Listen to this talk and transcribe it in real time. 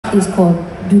is called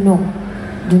Do Know.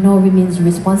 Do Know means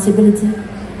responsibility.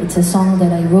 It's a song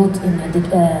that I wrote in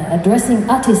addressing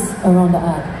artists around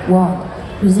the world,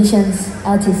 musicians,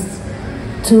 artists,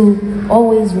 to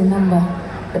always remember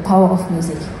the power of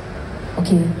music.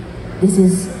 Okay, this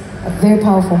is a very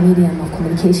powerful medium of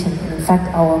communication. In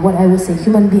fact, what I would say,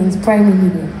 human beings' primary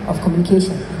medium of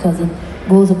communication, because it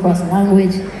goes across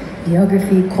language,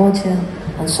 geography, culture,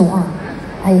 and so on.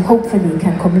 I hopefully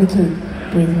can communicate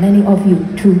with many of you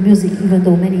through music, even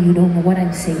though many of you don't know what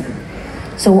I'm saying.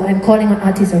 So I'm calling on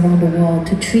artists around the world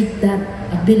to treat that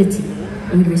ability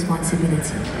with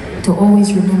responsibility, to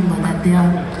always remember that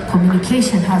their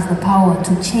communication has the power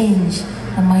to change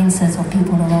the mindsets of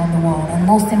people around the world, and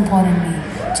most importantly,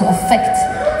 to affect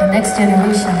the next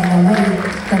generation in a way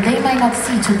that they might not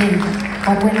see today.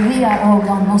 But when we are all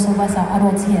gone, most of us are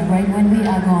adults here, right? When we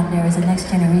are gone, there is a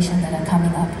next generation that are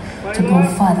coming up to go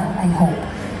further, I hope.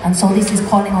 And so this is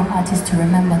calling on artists to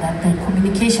remember that the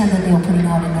communication that they are putting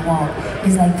out in the world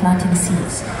is like planting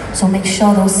seeds. So make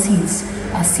sure those seeds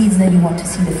are seeds that you want to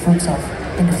see the fruits of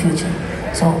in the future.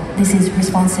 So this is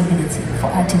responsibility for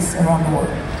artists around the world.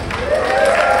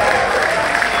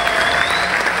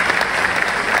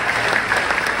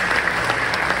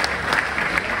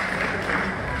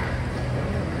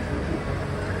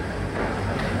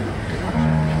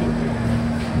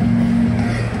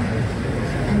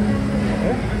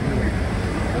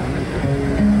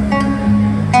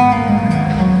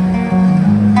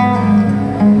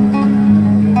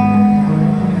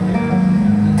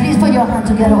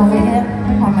 Together over here,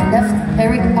 on my left,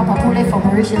 Appapoulay from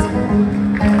Mauritius. Will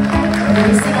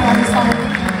you sing along this song with me?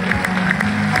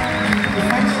 In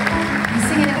French? You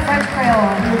sing it in French, Creole,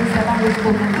 and you'll use the language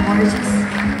spoken in Mauritius.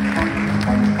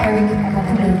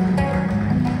 Appapoulay.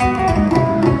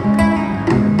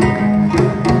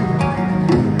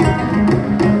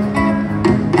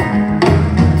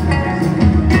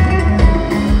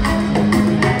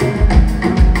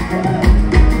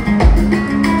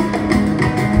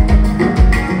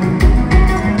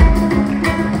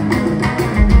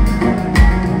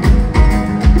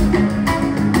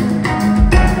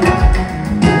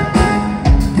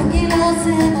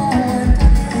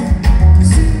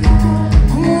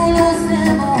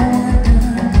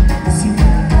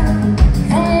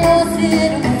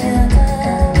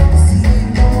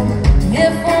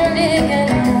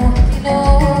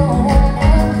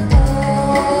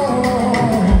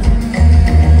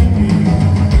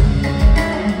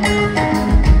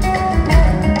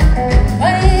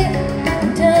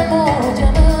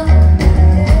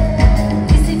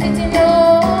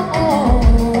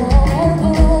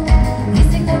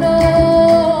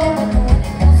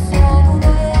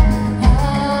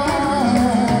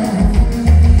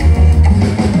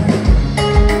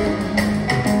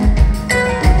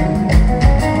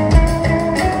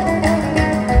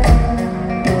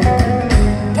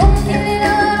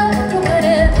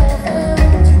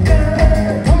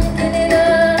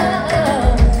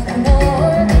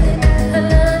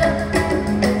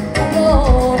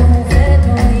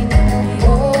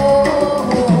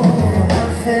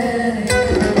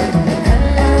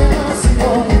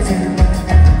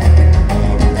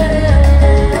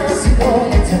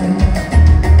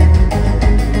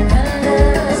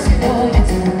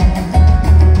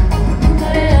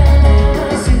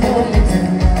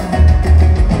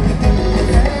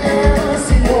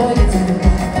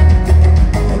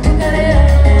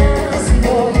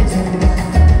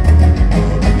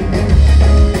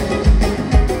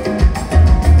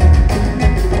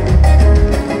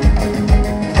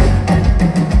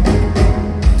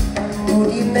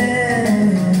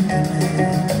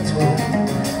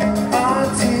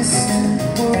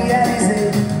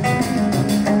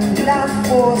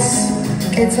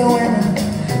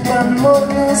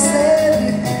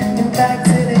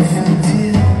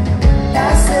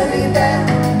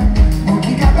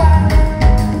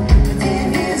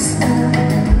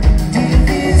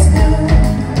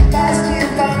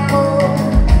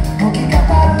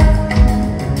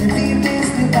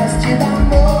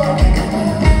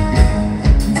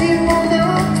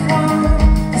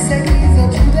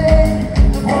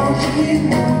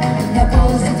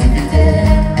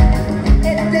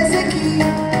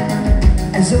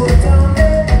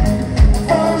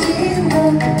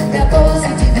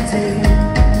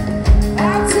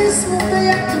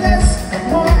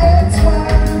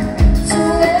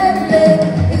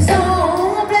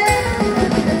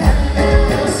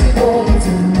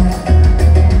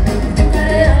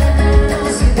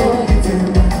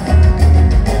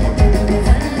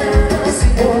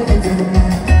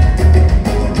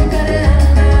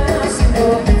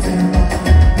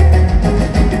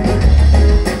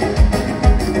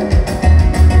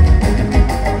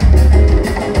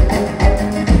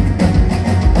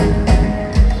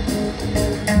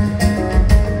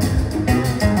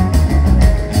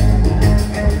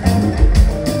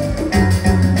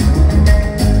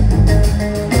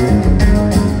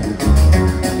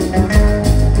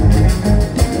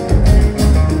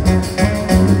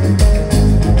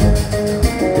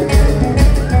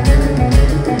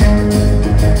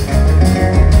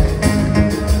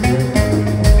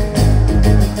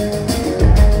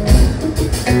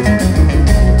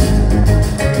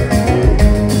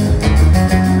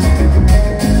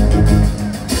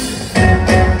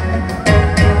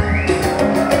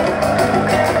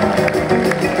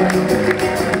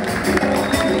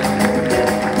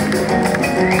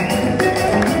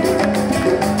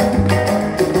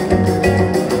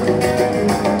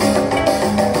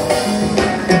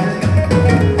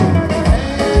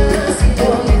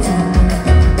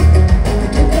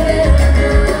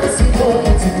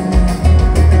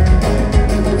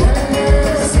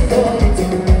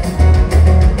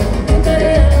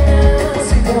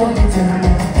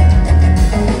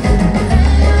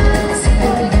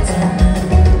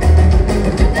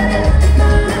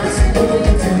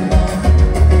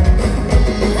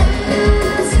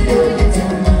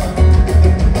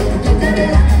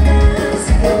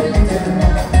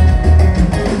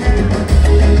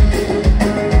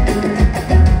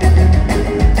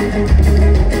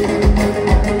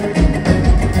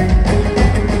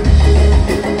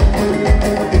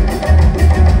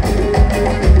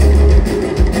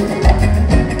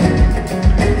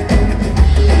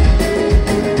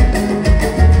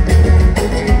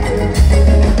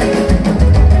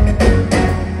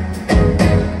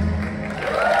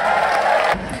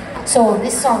 So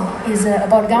this song is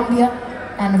about Gambia,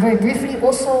 and very briefly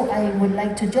also I would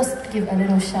like to just give a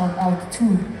little shout out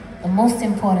to the most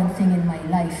important thing in my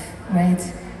life, right,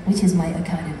 which is my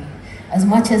academy. As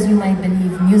much as you might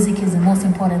believe music is the most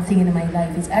important thing in my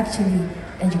life, it's actually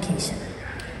education.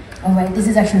 All right, this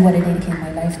is actually what I dedicate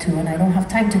my life to, and I don't have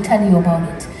time to tell you about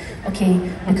it, okay,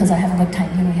 because I haven't got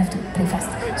time, you know, you have to play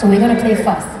fast. So we're gonna play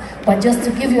fast, but just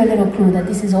to give you a little clue that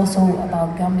this is also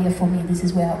about Gambia for me, this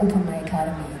is where I opened my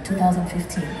academy in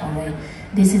 2015, all right.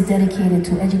 This is dedicated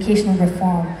to educational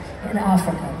reform in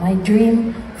Africa. My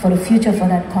dream for the future for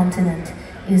that continent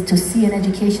is to see an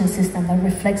education system that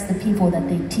reflects the people that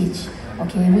they teach,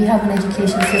 okay. We have an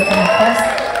education system across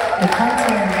the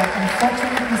continent that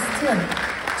unfortunately still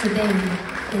today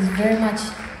is very much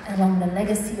along the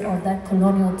legacy of that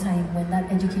colonial time when that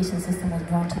education system was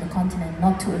brought to the continent,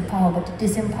 not to empower but to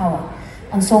disempower.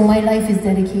 And so my life is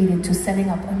dedicated to setting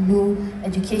up a new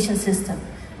education system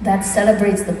that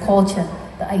celebrates the culture,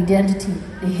 the identity,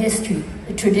 the history,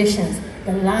 the traditions,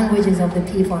 the languages of the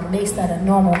people, and makes that a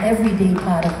normal, everyday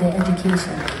part of their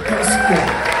education in school.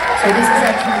 So this is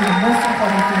actually the most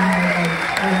important thing in my life.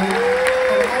 And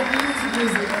I use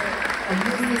music, I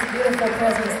use this beautiful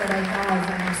presence that I have,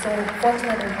 and I'm so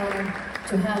fortunate and honored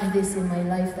to have this in my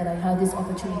life, that I have this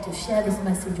opportunity to share this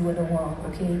message with the world,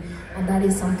 okay? And that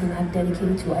is something I'm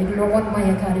dedicated to. I do not want my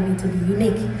academy to be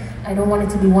unique. I don't want it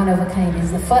to be one of a kind.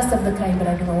 It's the first of the kind, but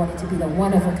I do not want it to be the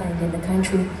one of a kind in the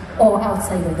country or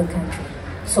outside of the country.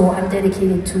 So I'm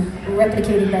dedicated to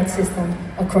replicating that system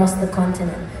across the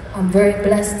continent. I'm very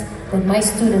blessed that my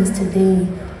students today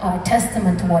are a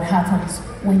testament to what happens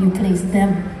when you place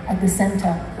them at the center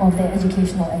of their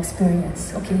educational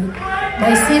experience, okay?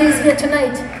 My series here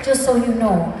tonight, just so you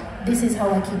know, this is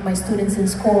how I keep my students in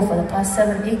school for the past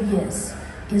 7-8 years,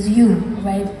 is you,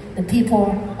 right? The people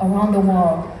around the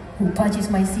world who purchase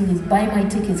my CDs, buy my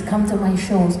tickets, come to my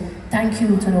shows. Thank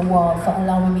you to the world for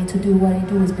allowing me to do what I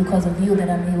do. It's because of you that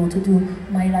I'm able to do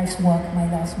my life's work,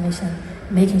 my life's mission,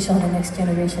 making sure the next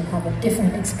generation have a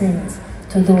different experience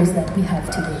to those that we have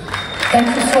today. Thank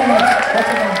you so much.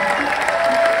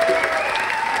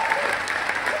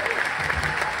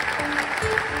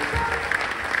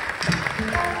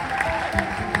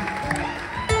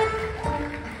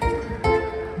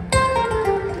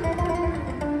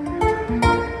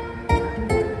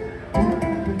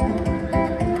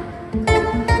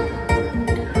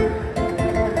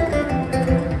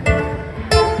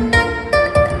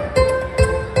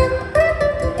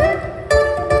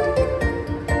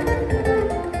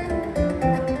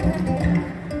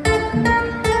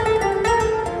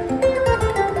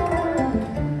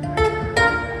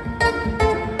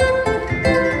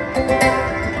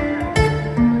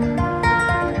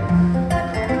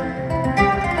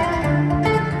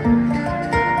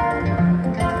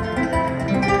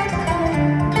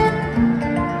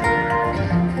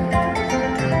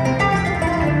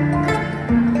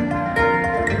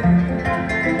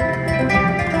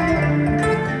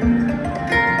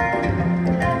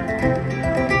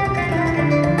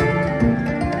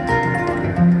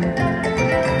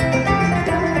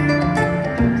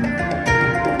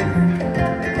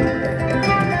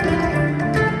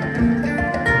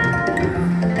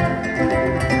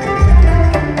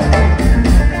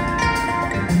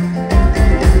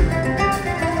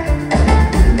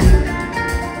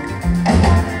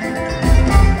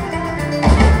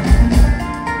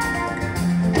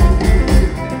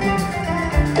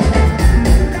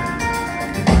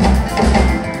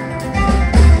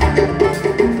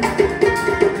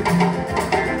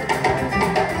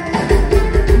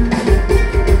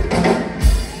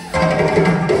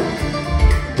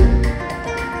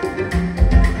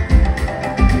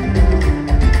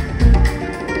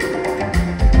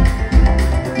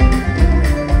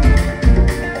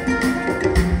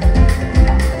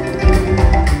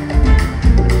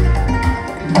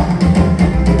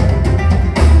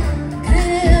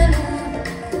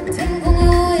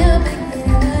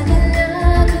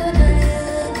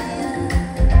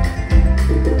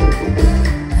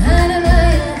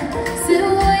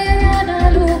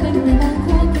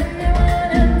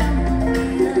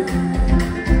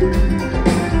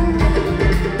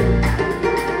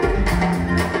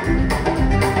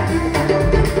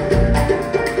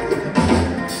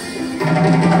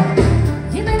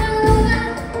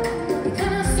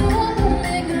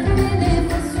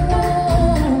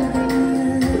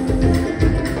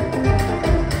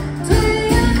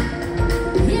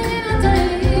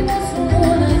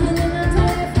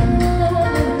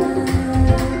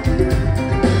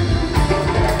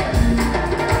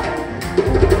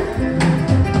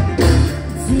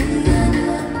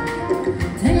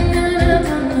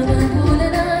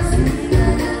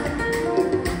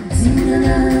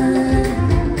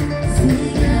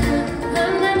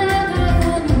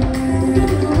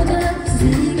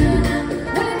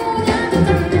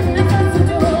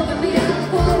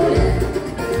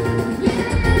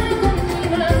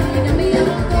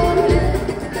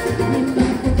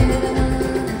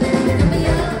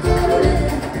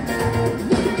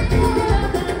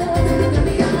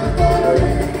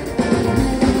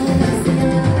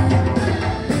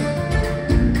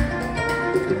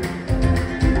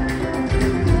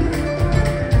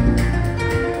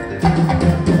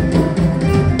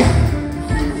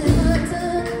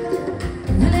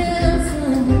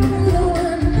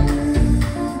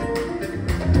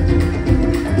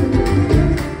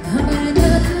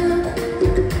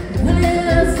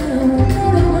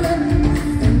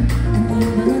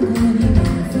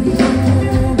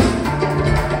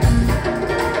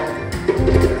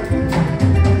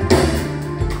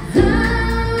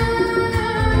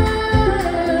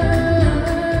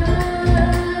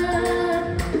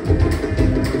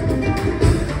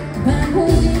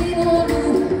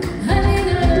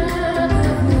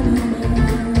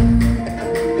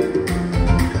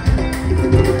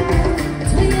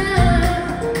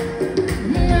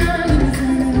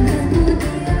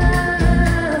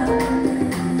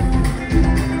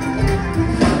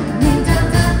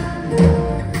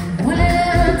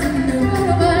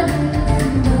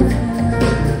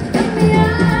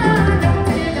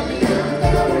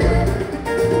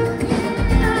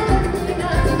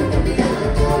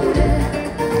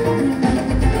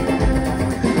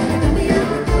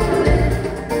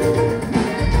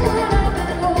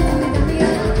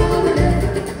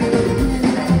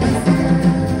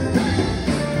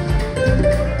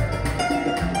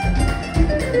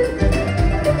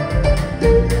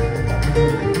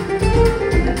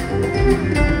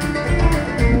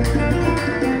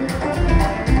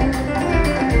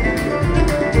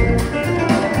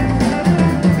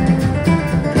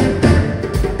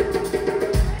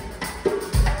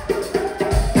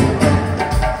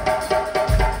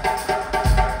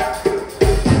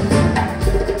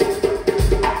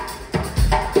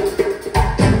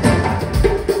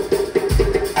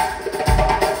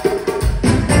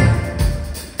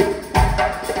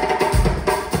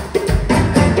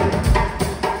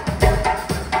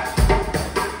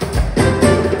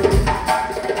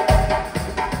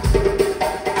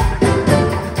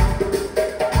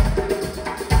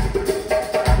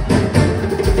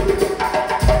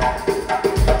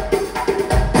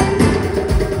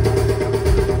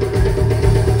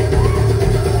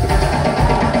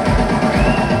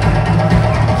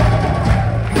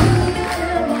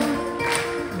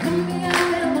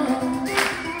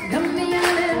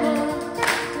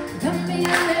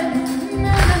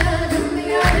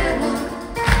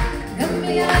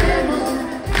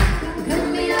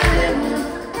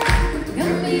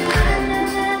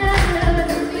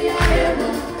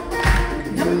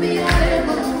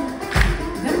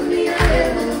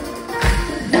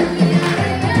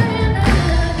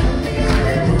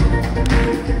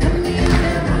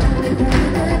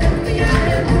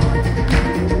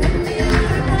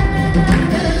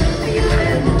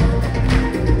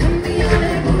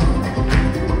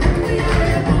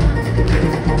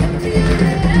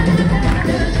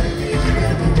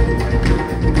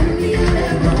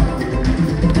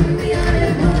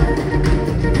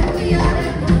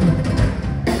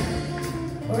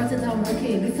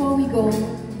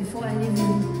 before I leave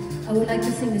you, I would like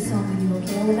to sing this song with you,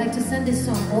 okay? I would like to send this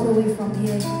song all the way from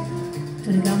here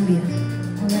to the Gambia,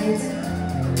 alright?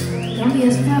 Gambia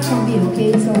is far from here,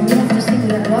 okay? So we have to sing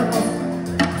with a lot of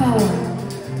power,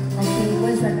 okay?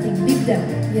 What's that thing? Libda,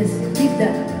 yes, Libda.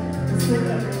 It's good.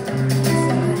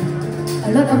 A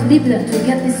lot of Libda to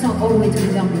get this song all the way to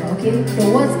the Gambia, okay? The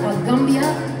words are Gambia,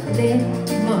 Le,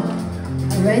 Ma,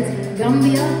 alright?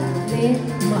 Gambia, Le,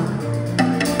 Ma.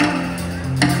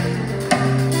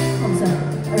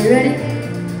 Are you ready?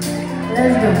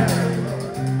 Let's go.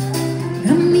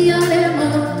 Gambia lema,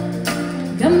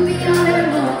 Gambia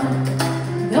lema,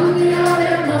 Gambia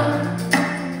lema,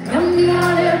 Gambia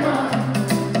lema,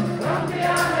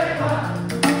 Gambia lema, Gambia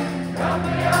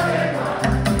lema,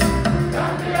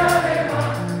 Gambia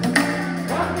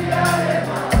lema, Gambia lema, Gambia lema,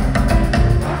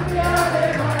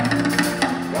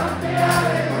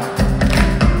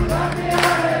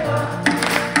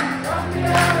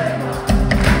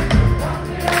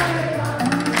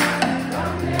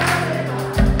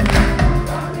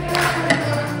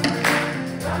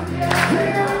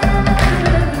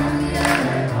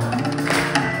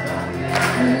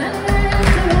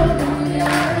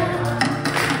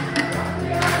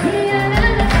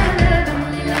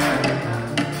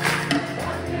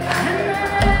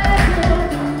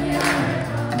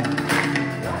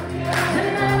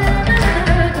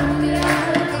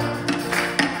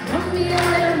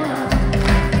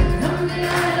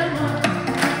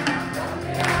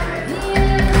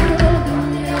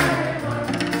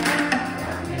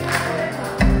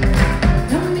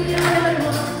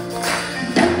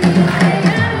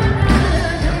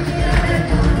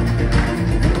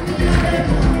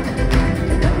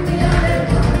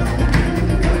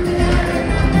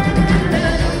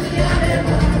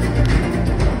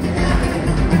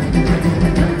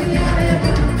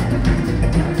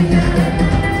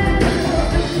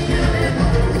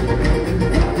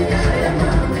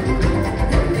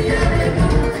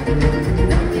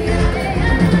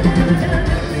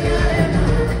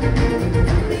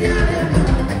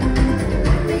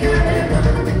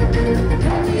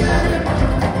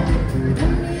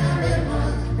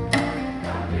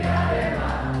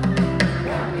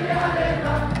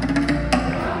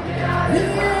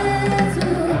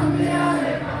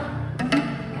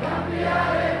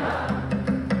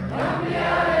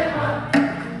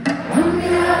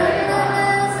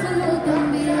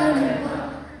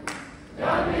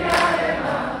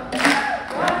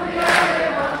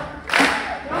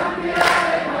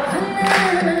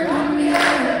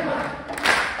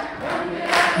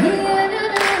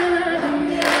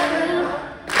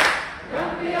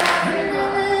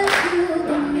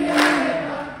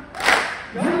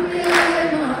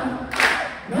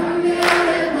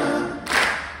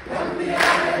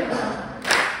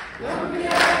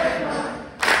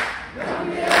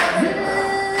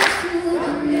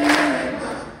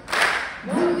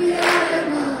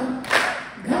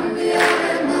 Gambia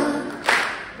lema,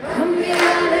 Gambia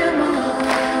lema.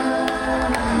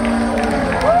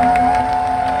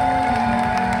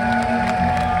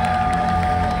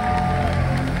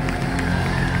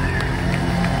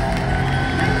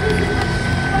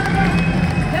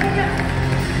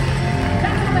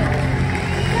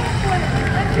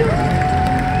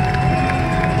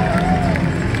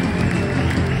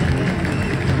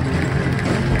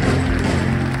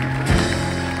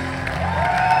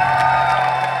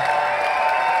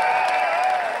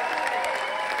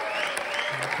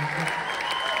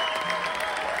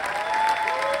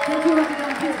 Thank you,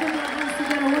 everyone. Please put your hands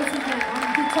together once again on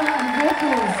guitar and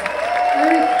vocals.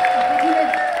 Eric Appapoulay.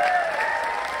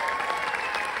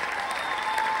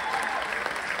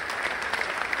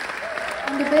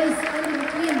 On the bass,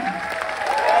 Mclean.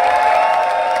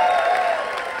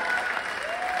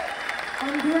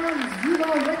 On drums,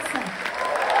 Yuval Wetzler.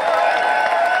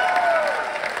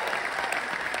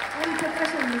 On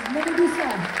percussion is Mouhamadou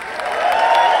Sar.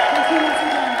 Thank you once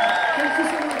again. Thank you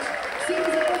so much. See you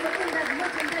over in that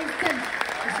merchandise tent.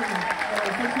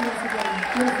 Thank you once again.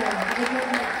 Beautiful. Have a great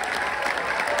night.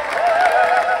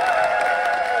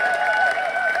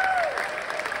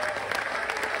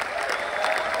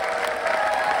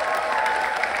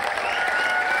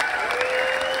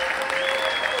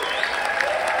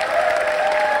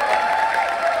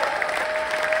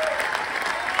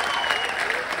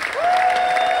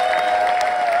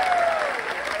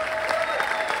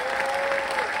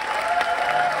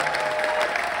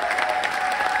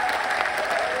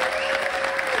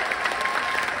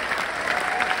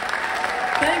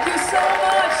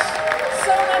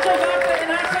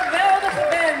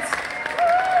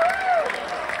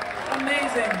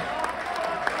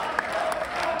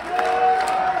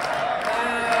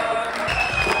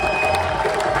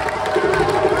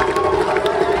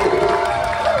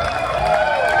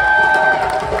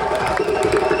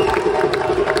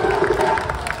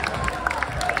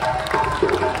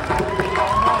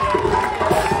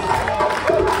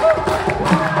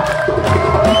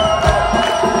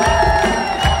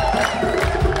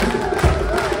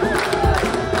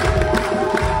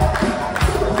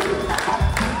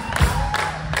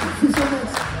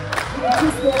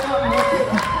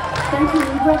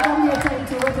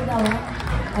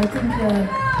 I think,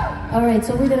 alright,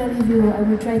 so we're gonna leave you. I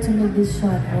will try to make this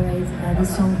short, alright?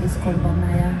 This song is called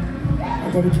Banaya.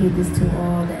 I dedicate this to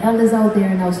all the elders out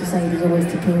there in our society, is always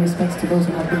to pay respects to those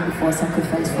who have been before,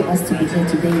 sacrifice for us to be here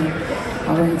today.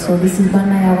 Alright, so this is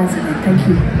Banaya once again. Thank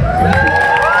you.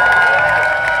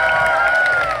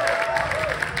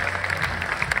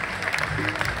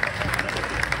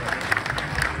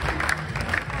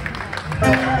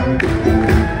 Thank you.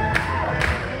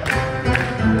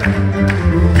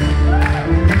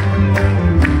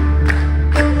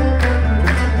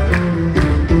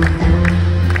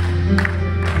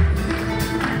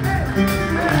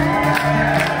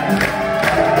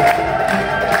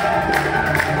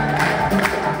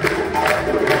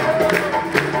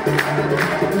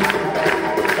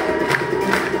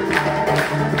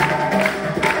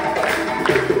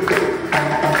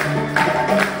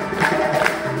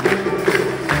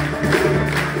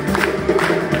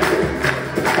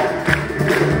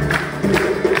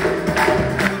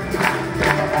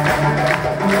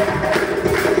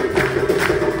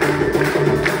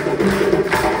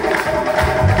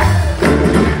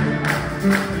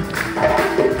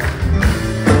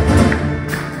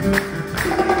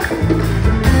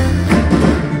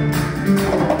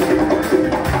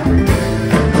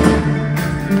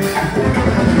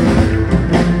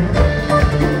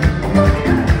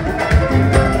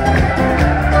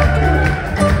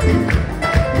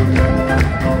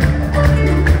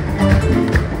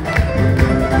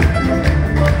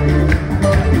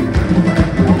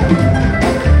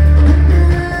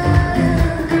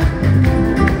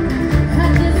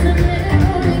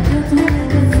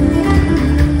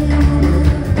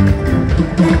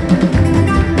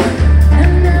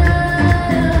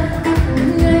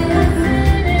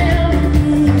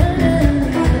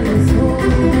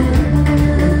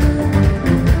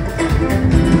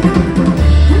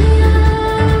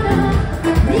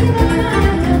 Viva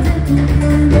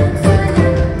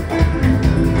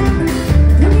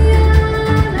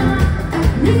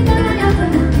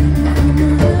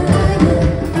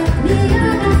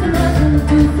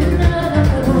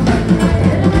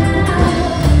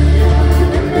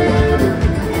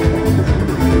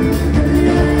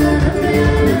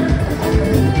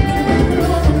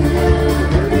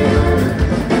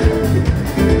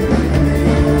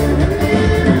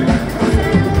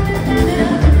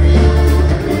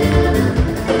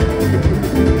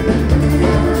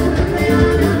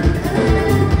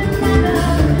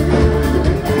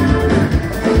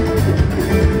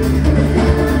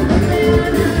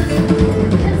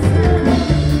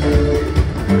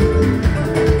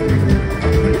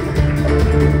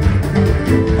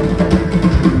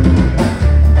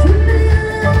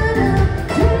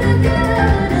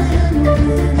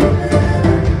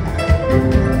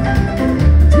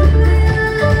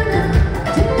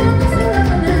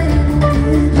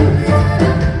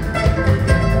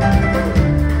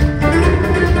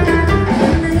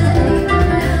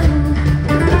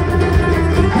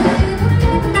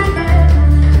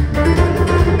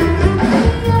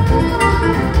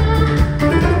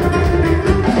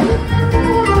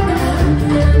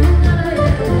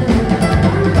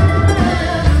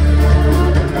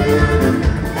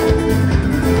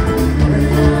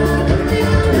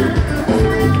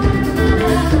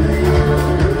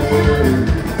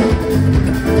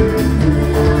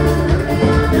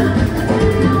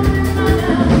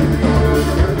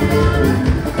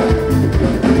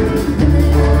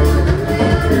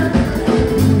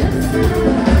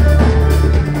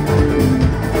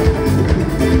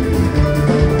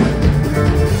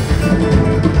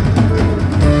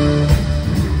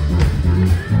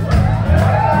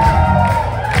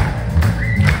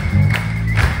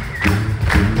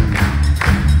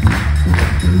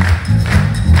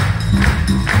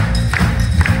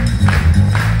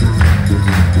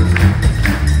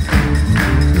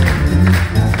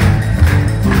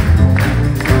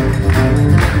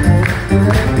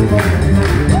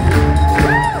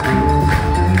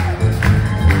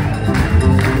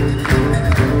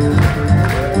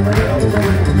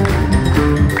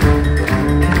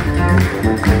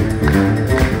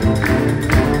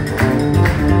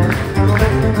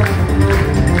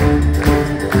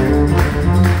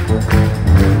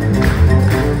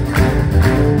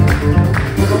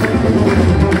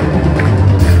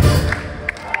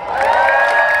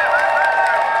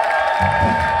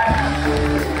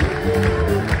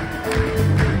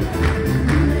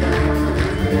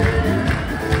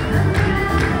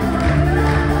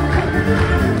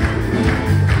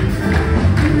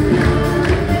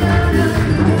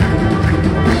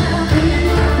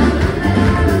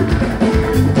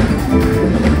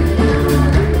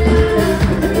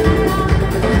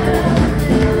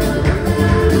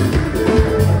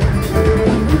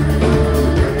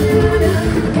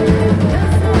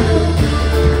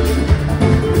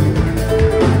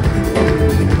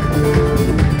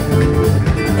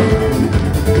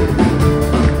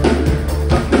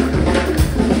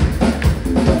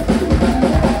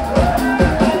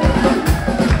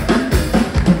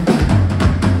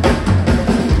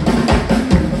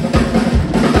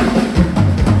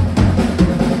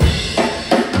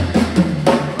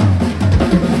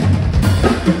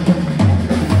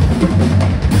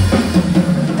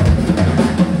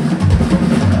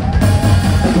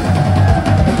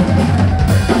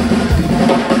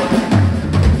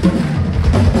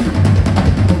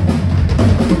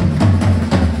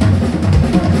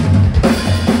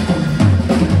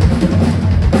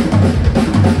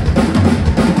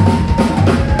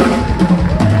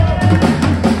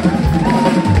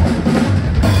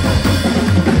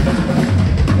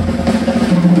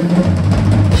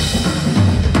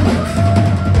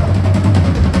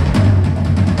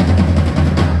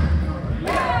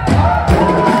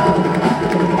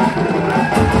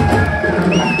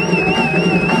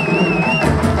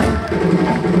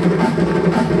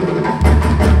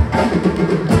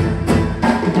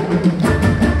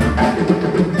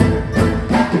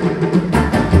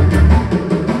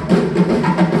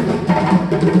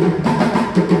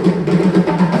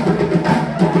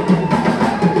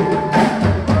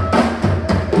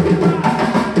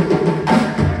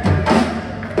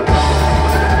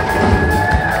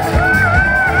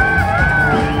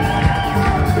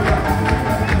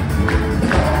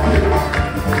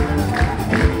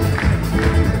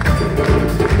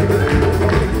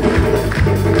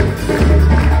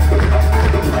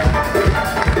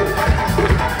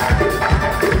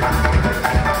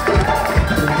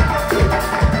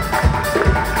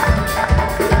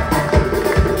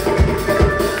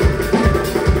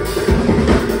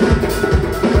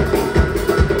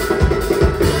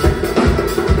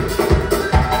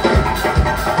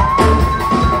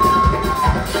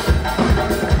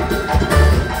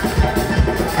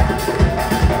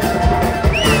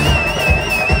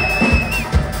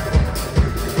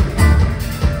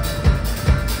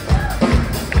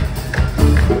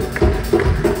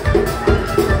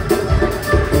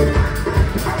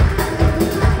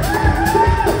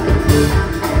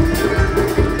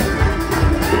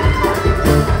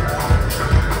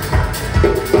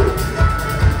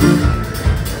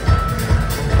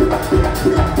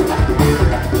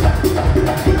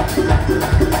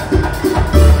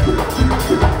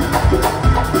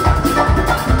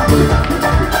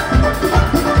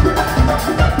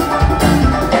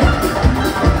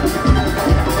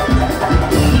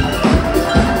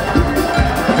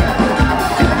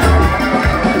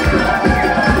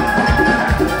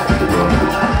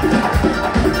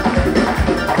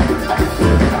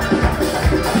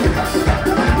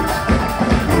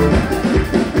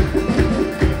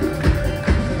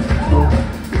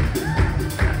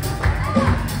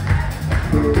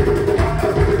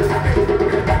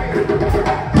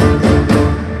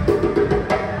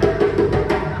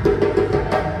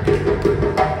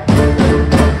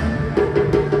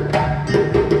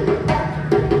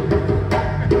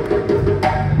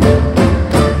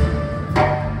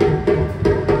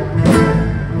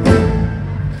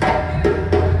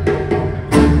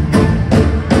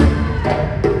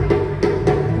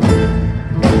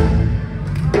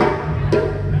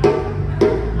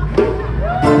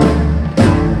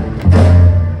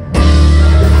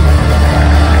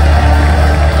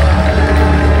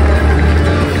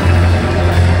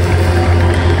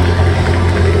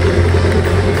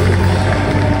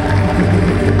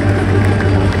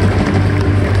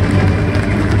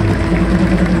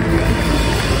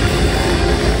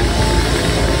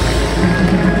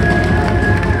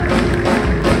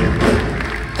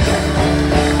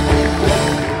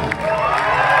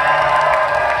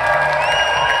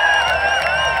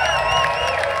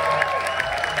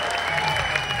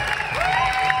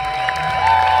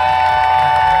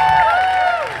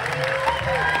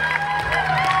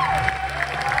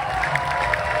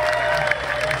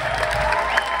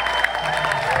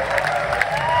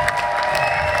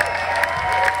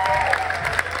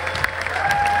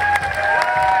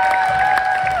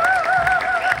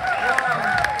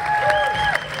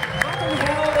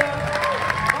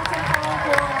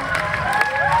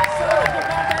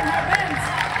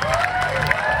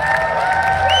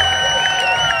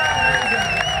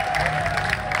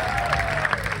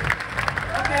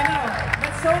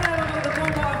Sona hebben we de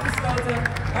combo afgesloten.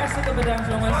 Hartstikke bedankt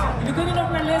jongens. Jullie kunnen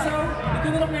nog naar Lizzo, jullie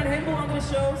kunnen nog naar een heleboel andere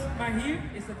shows, maar hier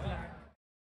is het klaar.